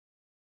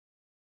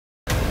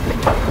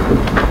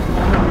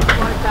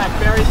Slide back,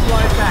 very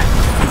slide back.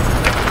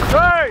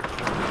 Good!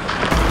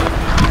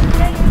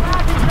 Take it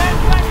back in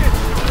 10 seconds.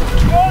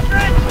 Go!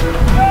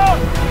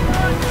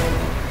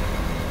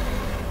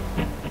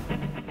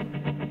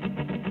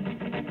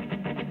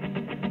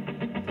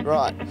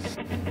 Right.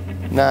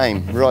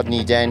 Name,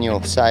 Rodney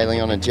Daniel,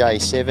 sailing on a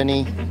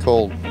J70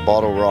 called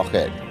Bottle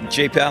Rocket.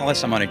 Jay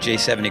Palace, I'm on a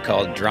J70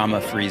 called Drama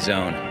Free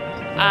Zone.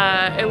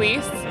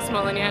 Elise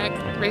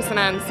Smoleniak, racing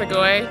on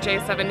Segoy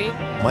J70.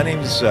 My name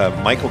is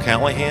Michael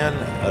Callahan.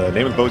 The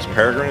name of the boat's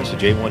Peregrine. It's a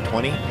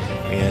J120,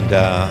 and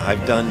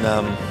I've done.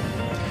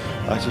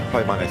 This is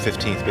probably my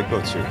 15th Big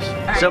Boat Series.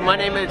 So my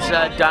name is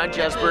Don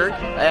Jesberg.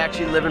 I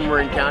actually live in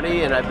Marin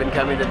County, and I've been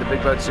coming to the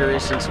Big Boat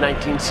Series since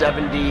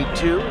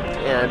 1972,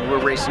 and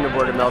we're racing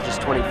aboard a Melges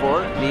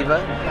 24,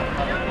 Viva.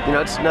 You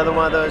know, it's another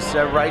one of those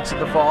rights of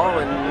the fall,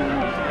 and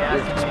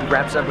it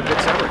wraps up a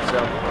good summer,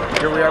 so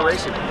here we are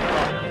racing.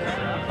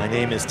 My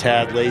name is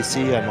Tad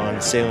Lacey. I'm on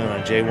sailing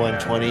on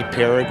J120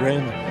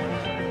 Peregrine.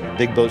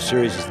 Big Boat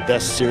Series is the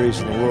best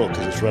series in the world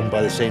because it's run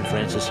by the St.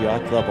 Francis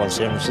Yacht Club on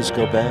San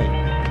Francisco Bay.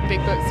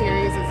 Big Boat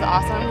Series is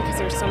awesome because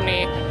there's so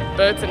many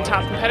boats and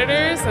top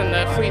competitors, and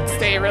the fleets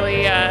stay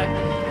really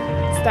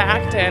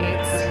stacked, and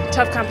it's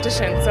tough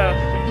competition, so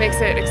it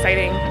makes it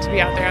exciting to be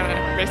out there on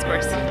a race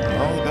course.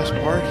 Well, the best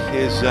part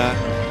is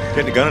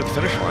getting the gun at the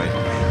finish line.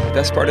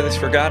 Best part of this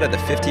regatta, the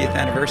 50th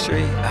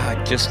anniversary,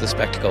 just the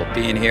spectacle.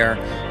 Being here,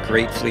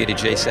 great fleet of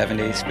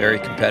J70s, very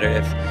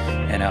competitive,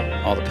 and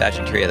all the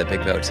pageantry of the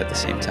big boats at the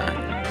same time.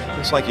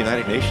 It's like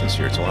United Nations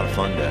here. It's a lot of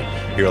fun to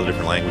hear all the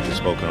different languages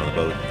spoken on the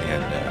boat,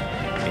 and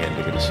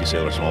to get to see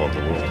sailors from all over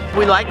the world.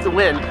 We like the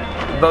wind.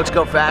 The boats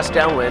go fast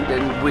downwind,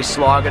 and we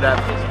slog it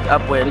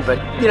upwind,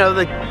 but you know,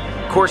 the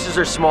courses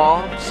are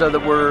small, so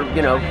that we're,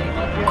 you know,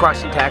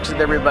 crossing tacks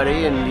with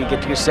everybody, and you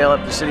get to sail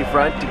up the city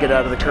front to get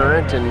out of the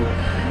current, and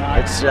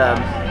it's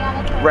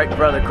right in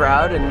front of the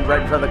crowd and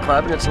right in front of the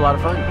club, and it's a lot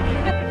of fun.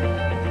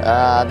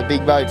 The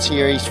Big Boat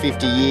Series,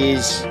 50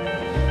 years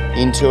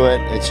into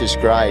it, it's just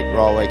great.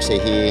 ROLEX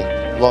are here,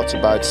 lots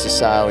of boats to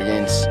sail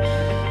against.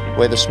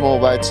 We're the small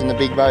boats in the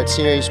Big Boat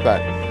Series,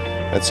 but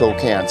that's all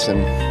counts,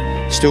 and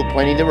still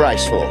plenty to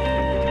race for.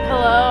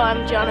 Hello,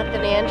 I'm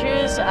Jonathan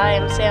Andrews. I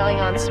am sailing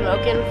on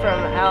Smokin'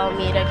 from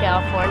Alameda,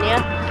 California.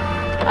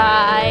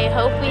 I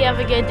hope we have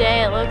a good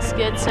day. It looks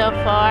good so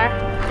far.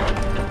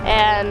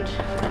 And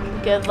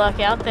good luck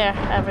out there,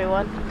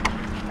 everyone.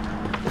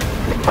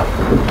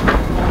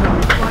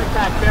 Slide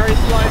back, very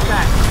slide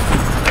back.